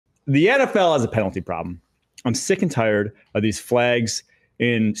the NFL has a penalty problem. I'm sick and tired of these flags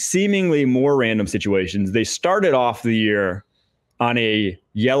in seemingly more random situations. They started off the year on a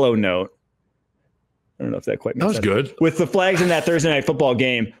yellow note. I don't know if that quite makes sense. That was good. With the flags in that Thursday night football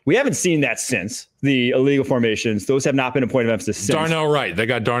game, we haven't seen that since. The illegal formations, those have not been a point of emphasis since. Darnell Wright. They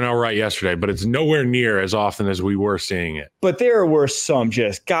got Darnell Wright yesterday, but it's nowhere near as often as we were seeing it. But there were some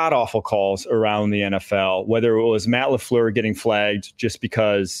just god-awful calls around the NFL, whether it was Matt LaFleur getting flagged just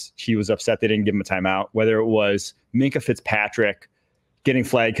because he was upset they didn't give him a timeout, whether it was Minkah Fitzpatrick getting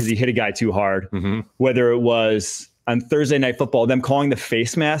flagged because he hit a guy too hard, whether it was on Thursday Night Football, them calling the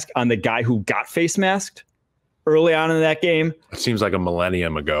face mask on the guy who got face masked early on in that game. It seems like a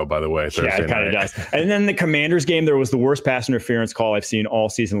millennium ago, by the way. Thursday yeah, it kind of does. And then the Commanders game, there was the worst pass interference call I've seen all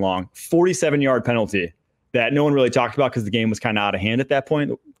season long. 47-yard penalty that no one really talked about because the game was kind of out of hand at that point.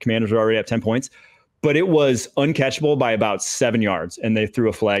 The Commanders were already up 10 points. But it was uncatchable by about 7 yards, and they threw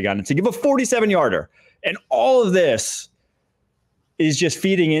a flag on it to give a 47-yarder. And all of this is just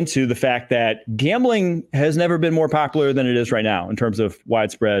feeding into the fact that gambling has never been more popular than it is right now in terms of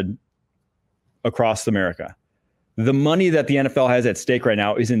widespread across America. The money that the NFL has at stake right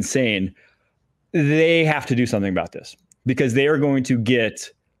now is insane. They have to do something about this because they are going to get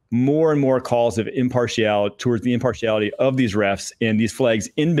more and more calls of impartiality towards the impartiality of these refs and these flags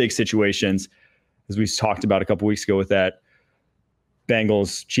in big situations, as we talked about a couple weeks ago with that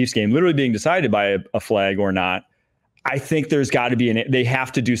Bengals Chiefs game literally being decided by a flag or not. I think there's got to be they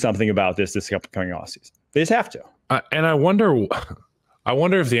have to do something about this upcoming offseason. They just have to. And I wonder if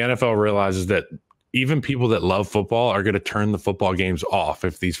the NFL realizes that even people that love football are going to turn the football games off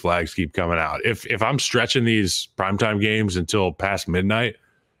if these flags keep coming out. If I'm stretching these primetime games until past midnight,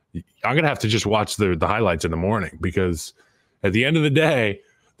 I'm going to have to just watch the highlights in the morning because at the end of the day,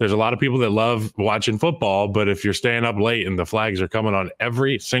 there's a lot of people that love watching football, but if you're staying up late and the flags are coming on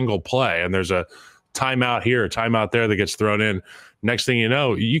every single play and there's a timeout here, a timeout there that gets thrown in, next thing you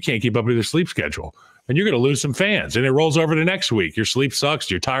know, you can't keep up with your sleep schedule and you're going to lose some fans and it rolls over to next week. Your sleep sucks.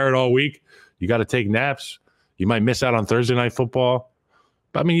 You're tired all week. You got to take naps. You might miss out on Thursday night football.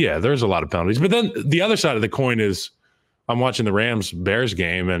 But I mean, yeah, there's a lot of penalties. But then the other side of the coin is I'm watching the Rams-Bears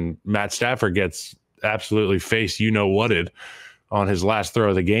game and Matt Stafford gets absolutely whatted on his last throw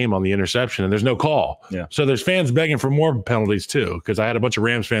of the game on the interception, and there's no call. Yeah. So there's fans begging for more penalties too, because I had a bunch of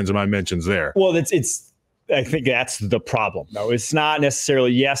Rams fans in my mentions there. Well, I think that's the problem. No, it's not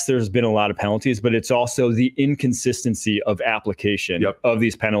necessarily, yes, there's been a lot of penalties, but it's also the inconsistency of application of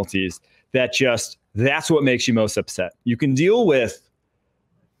these penalties that's what makes you most upset. You can deal with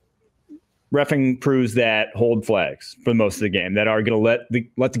reffing crews that hold flags for most of the game, that are going to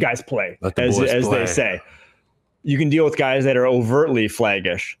let the guys play, as they say. You can deal with guys that are overtly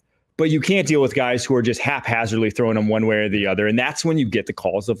flaggish, but you can't deal with guys who are just haphazardly throwing them one way or the other. And that's when you get the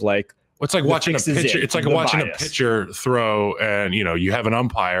calls of like, it's like watching a pitcher. It's like watching a pitcher throw, and you have an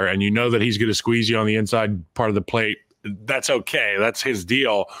umpire, and you know that he's going to squeeze you on the inside part of the plate. That's okay. That's his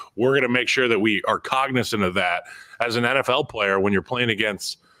deal. We're going to make sure that we are cognizant of that. As an NFL player, when you're playing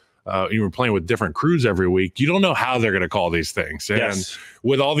against, you were playing with different crews every week, you don't know how they're going to call these things. And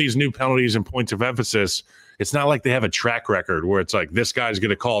with all these new penalties and points of emphasis, it's not like they have a track record where it's like this guy's going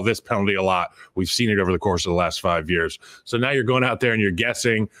to call this penalty a lot. We've seen it over the course of the last 5 years. So now you're going out there and you're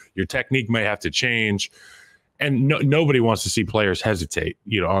guessing. Your technique may have to change. And nobody wants to see players hesitate,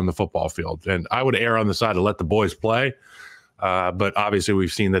 on the football field. And I would err on the side to let the boys play. But obviously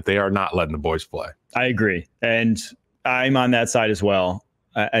we've seen that they are not letting the boys play. I agree. And I'm on that side as well.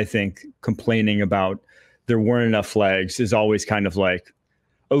 I think complaining about there weren't enough flags is always kind of like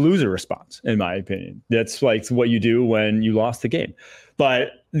a loser response, in my opinion. That's like what you do when you lost the game.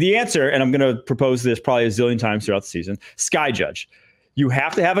 But the answer, and I'm going to propose this probably a zillion times throughout the season, Sky Judge. You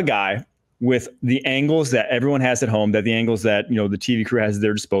have to have a guy with the angles that everyone has at home, that the angles that the TV crew has at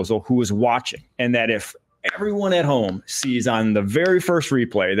their disposal, who is watching. And that if everyone at home sees on the very first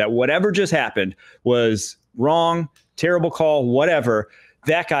replay that whatever just happened was wrong, terrible call, whatever,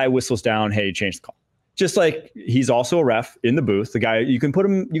 that guy whistles down, hey, change the call. Just like he's also a ref in the booth. The guy, you can put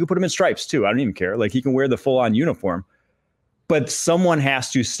him in stripes too. I don't even care. Like he can wear the full on uniform, but someone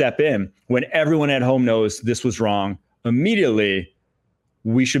has to step in when everyone at home knows this was wrong. Immediately,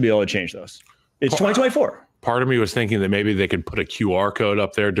 we should be able to change those. It's 2024. Part of me was thinking that maybe they could put a QR code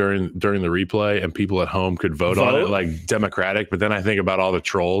up there during the replay and people at home could vote on it like Democratic. But then I think about all the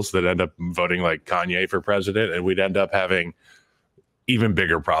trolls that end up voting like Kanye for president, and we'd end up having even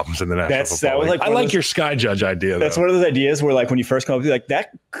bigger problems in the national football league. I like your Sky Judge idea, though. That's one of those ideas where, like, when you first come up, you're like,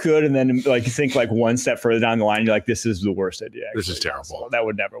 that could, and then, like, you think, like, one step further down the line, you're like, this is the worst idea. Actually. This is terrible. So that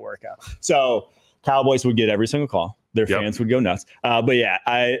would never work out. So Cowboys would get every single call. Their fans would go nuts. But,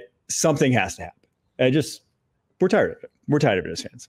 yeah, something has to happen. We're tired of it. We're tired of it as fans.